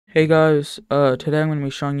Hey guys, today I'm going to be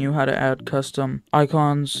showing you how to add custom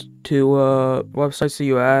icons to websites that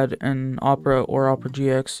you add in Opera or Opera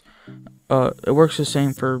GX. It works the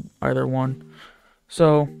same for either one.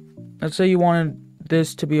 So, let's say you wanted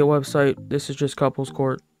this to be a website. This is just Couples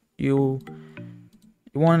Court. You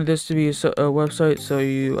wanted this to be a website, so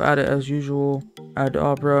you add it as usual, add to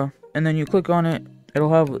Opera, and then you click on it.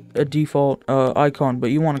 It'll have a default icon,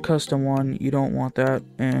 but you want a custom one. You don't want that,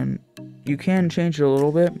 and you can change it a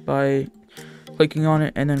little bit by clicking on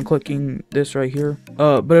it and then clicking this right here.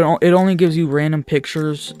 But it only gives you random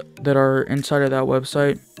pictures that are inside of that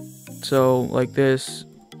website. So like this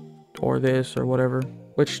or whatever,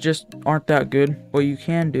 which just aren't that good. What you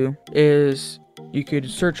can do is you could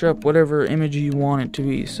search up whatever image you want it to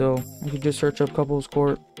be. So you could just search up Couples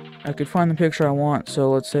Court. I could find the picture I want,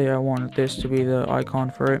 so let's say I wanted this to be the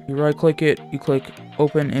icon for it. You right click it, you click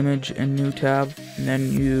open image in new tab, and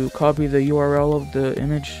then you copy the URL of the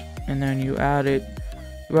image, and then you add it.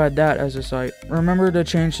 You add that as a site. Remember to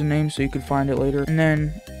change the name so you could find it later, and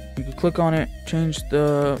then you could click on it, change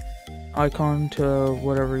the icon to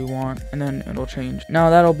whatever you want, and then it'll change.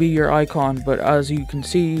 Now that'll be your icon, but as you can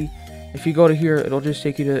see, if you go to here, it'll just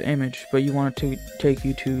take you to the image, but you want it to take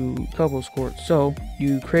you to Couples Court. So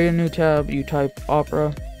you create a new tab, you type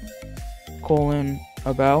Opera :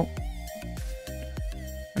 about,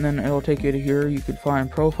 and then it'll take you to here. You could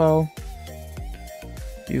find profile.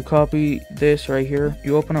 You copy this right here.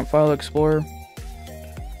 You open up File Explorer,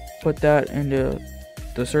 put that into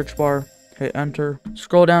the search bar, hit enter.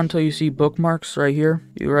 Scroll down until you see bookmarks right here.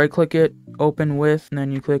 You right click it, open with, and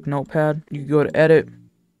then you click Notepad. You go to edit,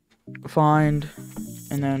 find,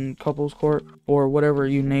 and then Couples Court or whatever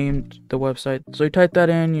you named the website. So you type that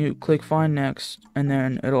in, you click find next, and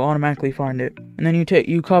then it'll automatically find it. And then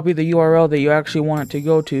you copy the URL that you actually want it to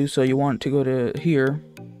go to. So you want it to go to here,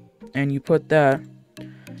 and you put that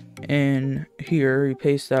in here. You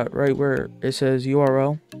paste that right where it says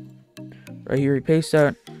URL. Right here, you paste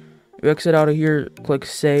that. You exit out of here, click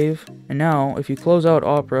save, and now if you close out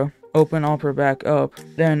Opera, open Opera back up,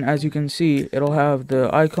 then as you can see, it'll have the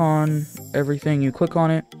icon, everything. You click on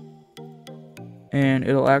it, and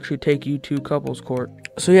it'll actually take you to Couples Court.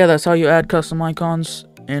 So yeah, that's how you add custom icons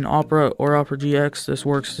in Opera or Opera GX. This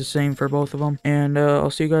works the same for both of them, and I'll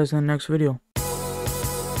see you guys in the next video.